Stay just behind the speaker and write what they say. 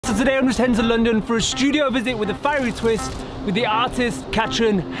So today I'm just heading to London for a studio visit with a fiery twist with the artist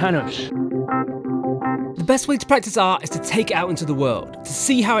Katrin Hanusch. The best way to practice art is to take it out into the world, to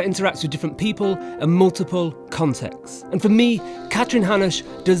see how it interacts with different people and multiple contexts. And for me, Katrin Hanusch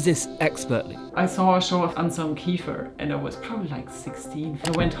does this expertly. I saw a show of Ansam Kiefer and I was probably like 16.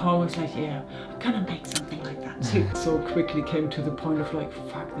 I went home, I was like, yeah, I'm gonna make something like that too. So quickly came to the point of like,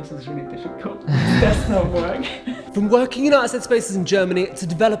 fuck, this is really difficult. That's not work. From working in arts spaces in Germany to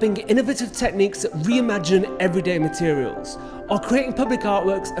developing innovative techniques that reimagine everyday materials, or creating public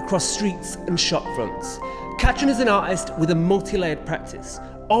artworks across streets and shop fronts, Katrin is an artist with a multi-layered practice,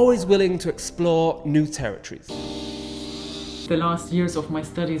 always willing to explore new territories. The last years of my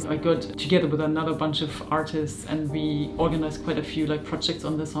studies, I got together with another bunch of artists and we organized quite a few projects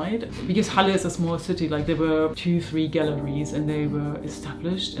on the side. Because Halle is a small city, there were 2-3 galleries and they were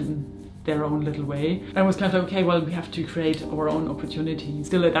established in their own little way. And I was kind of like, okay, well, we have to create our own opportunities.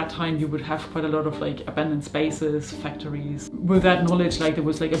 Still at that time, you would have quite a lot of abandoned spaces, factories. With that knowledge, there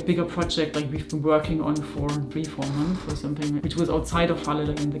was a bigger project we've been working on for 3-4 months or something, which was outside of Halle,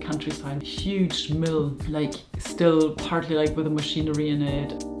 in the countryside. Huge mill, still partly with the machinery in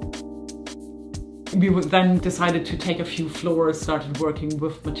it. We then decided to take a few floors, started working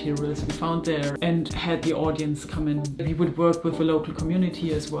with materials we found there and had the audience come in. We would work with the local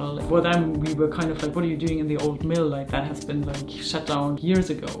community as well. For them, we were kind of what are you doing in the old mill? That has been shut down years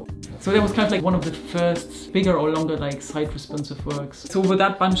ago. So that was kind of one of the first bigger or longer site responsive works. So with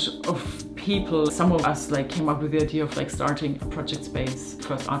that bunch of people, some of us came up with the idea of starting a project space,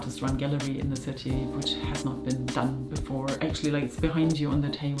 first artist run gallery in the city, which has not been done before. Actually, it's behind you on the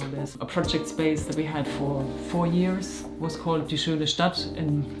table. There's a project space that we had for 4 years, was called Die schöne Stadt.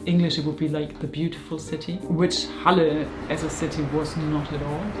 In English it would be the beautiful city, which Halle as a city was not at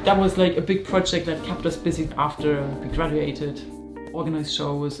all. That was a big project that kept us busy after we graduated. Organize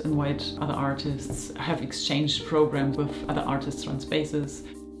shows, invite other artists, have exchange programs with other artists run spaces.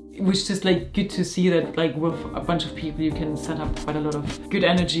 It was just good to see that with a bunch of people you can set up quite a lot of good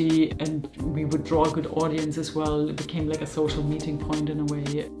energy and we would draw a good audience as well. It became a social meeting point in a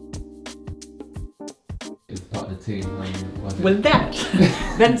way. It's part of the team. Well,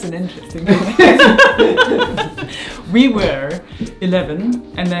 that's an interesting thing. We were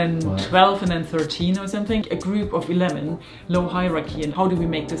 11 and then 12 and then 13 or something. A group of 11, low hierarchy, and how do we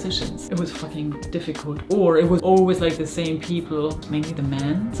make decisions? It was fucking difficult. Or it was always the same people, mainly the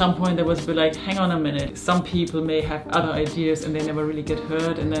men. At some point there was a bit hang on a minute, some people may have other ideas and they never really get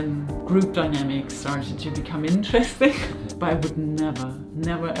heard, and then group dynamics started to become interesting. But I would never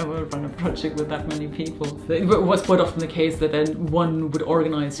ever run a project with that many people. It was quite often the case that then one would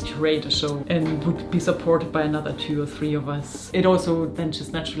organize, curate a show and would be supported by another 2 or 3 of us. It also then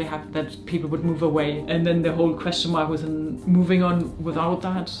just naturally happened that people would move away, and then the whole question mark was in moving on without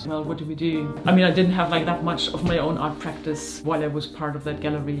that. Well, what do we do? I mean, I didn't have that much of my own art practice while I was part of that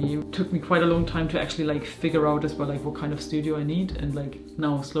gallery. It took me quite a long time to actually figure out as well what kind of studio I need, and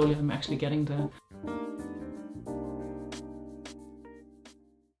now slowly I'm actually getting there.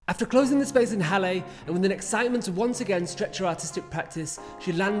 After closing the space in Halle and with an excitement to once again stretch her artistic practice,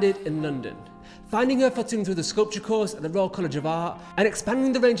 she landed in London, finding her footing through the sculpture course at the Royal College of Art and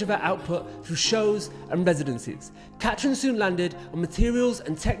expanding the range of her output through shows and residencies. Katrin soon landed on materials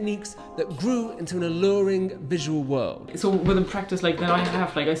and techniques that grew into an alluring visual world. So within practice that I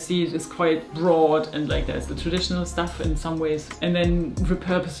have, I see it is quite broad, and there's the traditional stuff in some ways, and then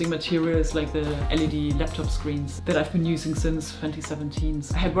repurposing materials like the LED laptop screens that I've been using since 2017.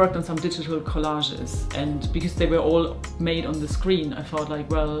 I had worked on some digital collages, and because they were all made on the screen, I thought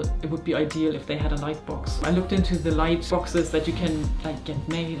well, it would be ideal if they had a light box. I looked into the light boxes that you can get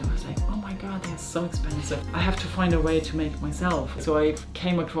made. I was oh my god, they're so expensive. I have to find a way to make myself. So I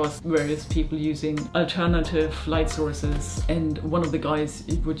came across various people using alternative light sources, and one of the guys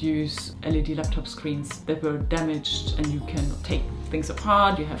would use LED laptop screens that were damaged, and you can take things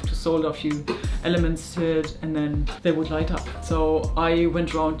apart, you have to solder a few elements to it, and then they would light up. So I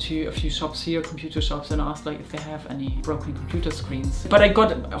went around to a few shops here, computer shops, and asked if they have any broken computer screens. But I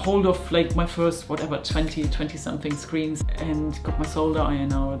got a hold of my first 20 something screens and got my solder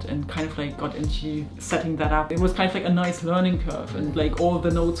iron out and kind of got into setting that up. It was kind of a nice learning curve, and all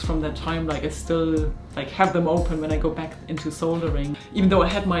the notes from that time I still have them open when I go back into soldering. Even though I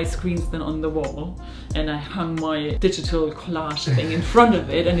had my screens then on the wall and I hung my digital collage thing in front of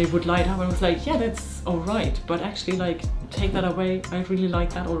it and it would light up, and I was yeah, that's alright, but actually take that away, I really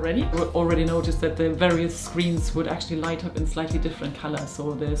like that already. I already noticed that the various screens would actually light up in slightly different colors.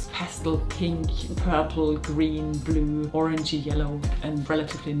 So there's pastel pink, purple, green, blue, orangey, yellow, and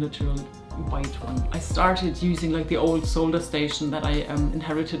relatively neutral white one. I started using like the old solder station that I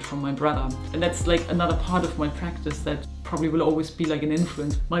inherited from my brother. And that's like another part of my practice that probably will always be like an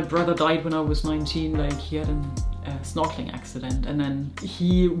influence. My brother died when I was 19, like he had a snorkeling accident, and then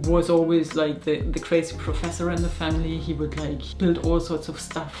he was always like the crazy professor in the family. He would like build all sorts of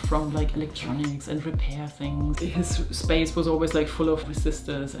stuff from like electronics and repair things. His space was always like full of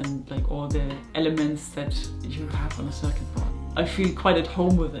resistors and like all the elements that you have on a circuit board. I feel quite at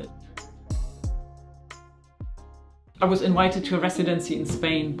home with it. I was invited to a residency in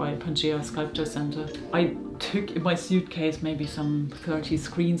Spain by Pangea Sculpture Center. I took in my suitcase maybe some 30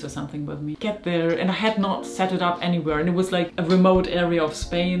 screens or something with me. Get there, and I had not set it up anywhere, and it was like a remote area of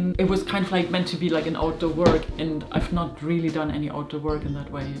Spain. It was kind of like meant to be like an outdoor work, and I've not really done any outdoor work in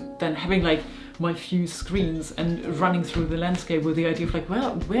that way. Then having like my few screens and running through the landscape with the idea of like,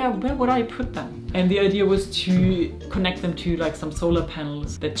 well, where would I put them? And the idea was to connect them to like some solar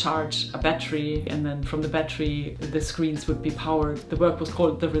panels that charge a battery, and then from the battery the screens would be powered. The work was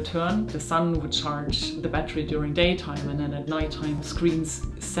called The Return. The sun would charge the battery during daytime, and then at nighttime screens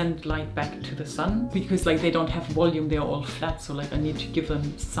send light back to the sun. Because like they don't have volume, they're all flat, so like I need to give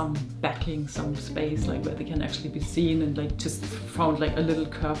them some backing, some space like where they can actually be seen, and like just found like a little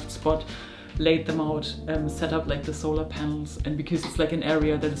curved spot, laid them out, set up like the solar panels. And because it's like an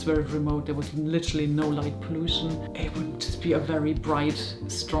area that is very remote, there was literally no light pollution. It would just be a very bright,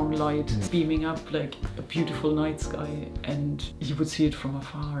 strong light beaming up like a beautiful night sky, and you would see it from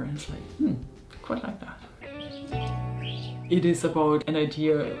afar, and it's like, quite like that. It is about an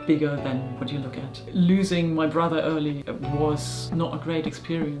idea bigger than what you look at. Losing my brother early was not a great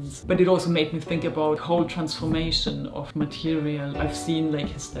experience, but it also made me think about the whole transformation of material. I've seen like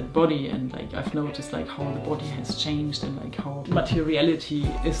his dead body, and like I've noticed like how the body has changed, and like how materiality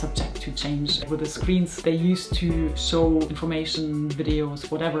is subject to change. With the screens, they used to show information,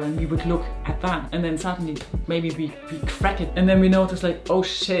 videos, whatever, and we would look at that, and then suddenly maybe we crack it, and then we notice like, oh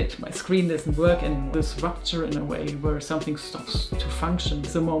shit, my screen doesn't work, and this rupture in a way where something stops to function.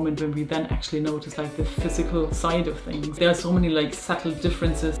 It's a moment when we then actually notice like the physical side of things. There are so many like subtle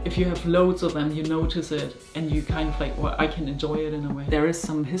differences. If you have loads of them, you notice it, and you kind of like, well, I can enjoy it in a way. There is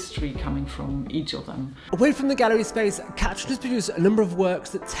some history coming from each of them. Away from the gallery space, Katrin has produced a number of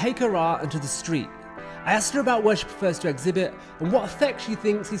works that take her art into the street. I asked her about where she prefers to exhibit and what effect she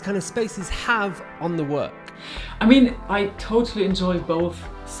thinks these kind of spaces have on the work. I mean, I totally enjoy both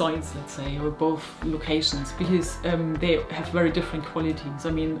sites, let's say, or both locations, because they have very different qualities.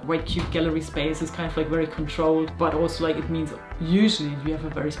 I mean, White Cube gallery space is kind of like very controlled, but also like it means usually you have a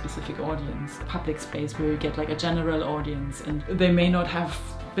very specific audience. Public space where you get like a general audience, and they may not have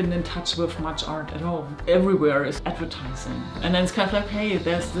been in touch with much art at all. Everywhere is advertising, and then it's kind of like, hey,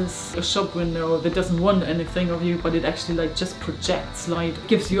 there's this shop window that doesn't want anything of you, but it actually like just projects light,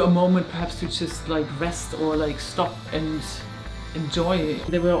 gives you a moment perhaps to just like rest or like stop and enjoy.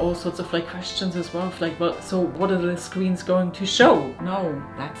 There were all sorts of like questions as well, like, well, so what are the screens going to show? No,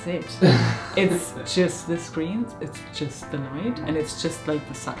 that's it. It's just the screens, it's just the light, and it's just like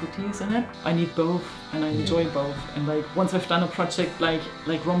the subtleties in it. I need both, and I enjoy both. And like once I've done a project like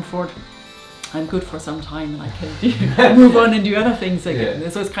Romford, I'm good for some time, and I can move on and do other things again. Yeah.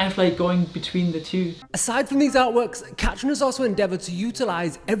 So it's kind of like going between the two. Aside from these artworks, Katrin has also endeavoured to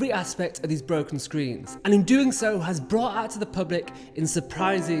utilise every aspect of these broken screens, and in doing so has brought out to the public in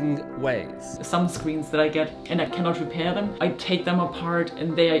surprising ways. Some screens that I get and I cannot repair them, I take them apart,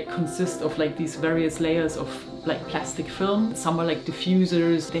 and they consist of like these various layers of like plastic film. Some are like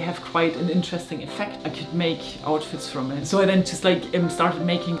diffusers. They have quite an interesting effect. I could make outfits from it. So I then just like started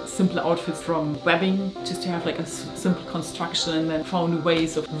making simple outfits from webbing, just to have like a simple construction, and then found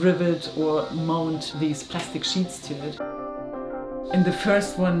ways of rivet or mount these plastic sheets to it. In the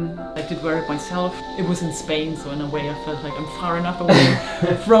first one, I did wear it myself. It was in Spain, so in a way I felt like I'm far enough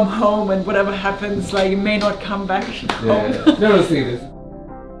away from home, and whatever happens, like it may not come back home. Never see this.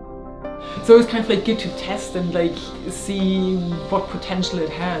 So it's kind of like good to test and like see what potential it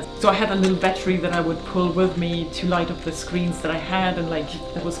has. So I had a little battery that I would pull with me to light up the screens that I had, and like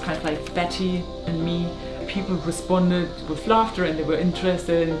that was kind of like Betty and me. People responded with laughter, and they were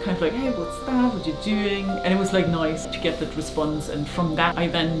interested, and kind of like, hey, what's that? What are you doing? And it was like nice to get that response. And from that I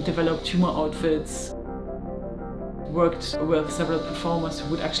then developed 2 more outfits. Worked with several performers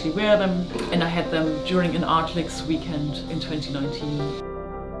who would actually wear them, and I had them during an Artlix weekend in 2019.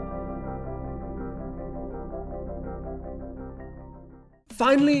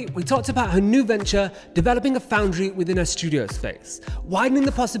 finally, we talked about her new venture, developing a foundry within her studio space, widening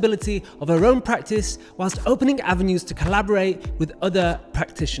the possibility of her own practice whilst opening avenues to collaborate with other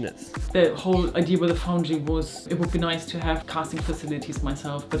practitioners. The whole idea with the foundry was it would be nice to have casting facilities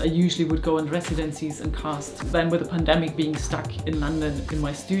myself, but I usually would go on residencies and cast. Then with the pandemic being stuck in London in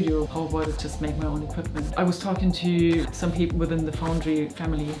my studio, how about I just make my own equipment? I was talking to some people within the foundry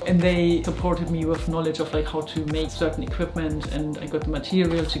family and they supported me with knowledge of like how to make certain equipment, and I got the material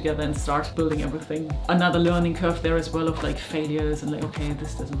together and started building everything. Another learning curve there as well of like failures and like, okay,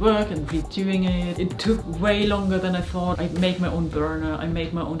 this doesn't work, and redoing it. It took way longer than I thought. I made my own burner, I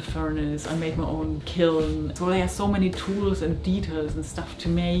made my own furnace, I made my own kiln. So there are so many tools and details and stuff to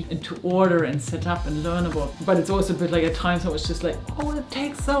make and to order and set up and learn about. But it's also a bit like at times I was just like, oh, it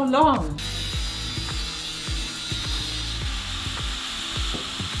takes so long.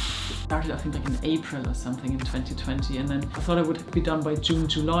 Started I think like in April or something in 2020, and then I thought I would be done by June,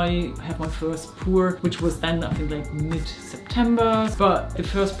 July, have my first pour, which was then I think like mid-September, but the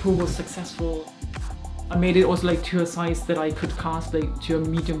first pour was successful. I made it also like to a size that I could cast like to a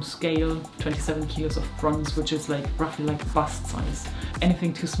medium scale, 27 kilos of bronze, which is like roughly like bust size.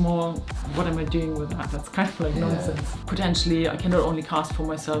 Anything too small, what am I doing with that? That's kind of like nonsense. Potentially I can not only cast for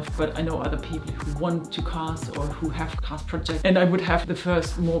myself, but I know other people who want to cast or who have cast projects, and I would have the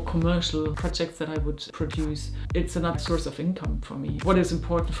first more commercial projects that I would produce. It's another source of income for me. What is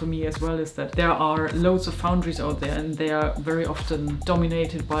important for me as well is that there are loads of foundries out there and they are very often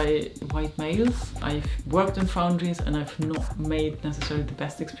dominated by white males. I've worked in foundries and I've not made necessarily the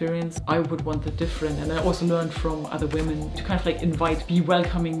best experience. I would want the different, and I also learned from other women to kind of like be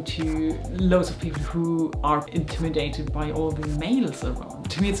welcoming to loads of people who are intimidated by all the males around.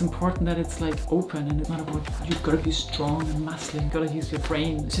 To me it's important that it's like open, and it's not about you've got to be strong and muscular, you've got to use your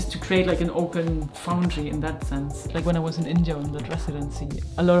brain. It's just to create like an open foundry in that sense. Like when I was in India on that residency,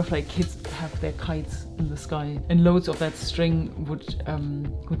 a lot of like kids have their kites in the sky, and loads of that string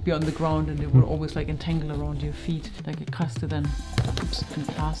would be on the ground, and it would always like entangle around your feet. Like a caster then, and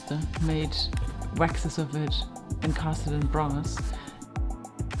plaster, made waxes of it and cast it in brass.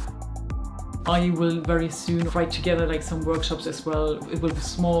 I will very soon write together like some workshops as well. It will be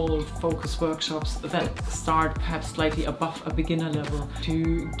small focus workshops that start perhaps slightly above a beginner level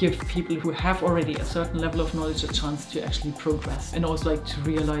to give people who have already a certain level of knowledge a chance to actually progress, and also like to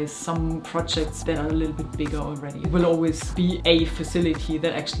realize some projects that are a little bit bigger already. It will always be a facility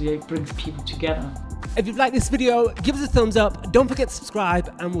that actually like brings people together. If you've liked this video, give us a thumbs up, don't forget to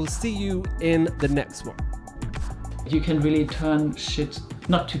subscribe, and we'll see you in the next one. You can really turn shit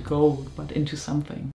not to gold, but into something.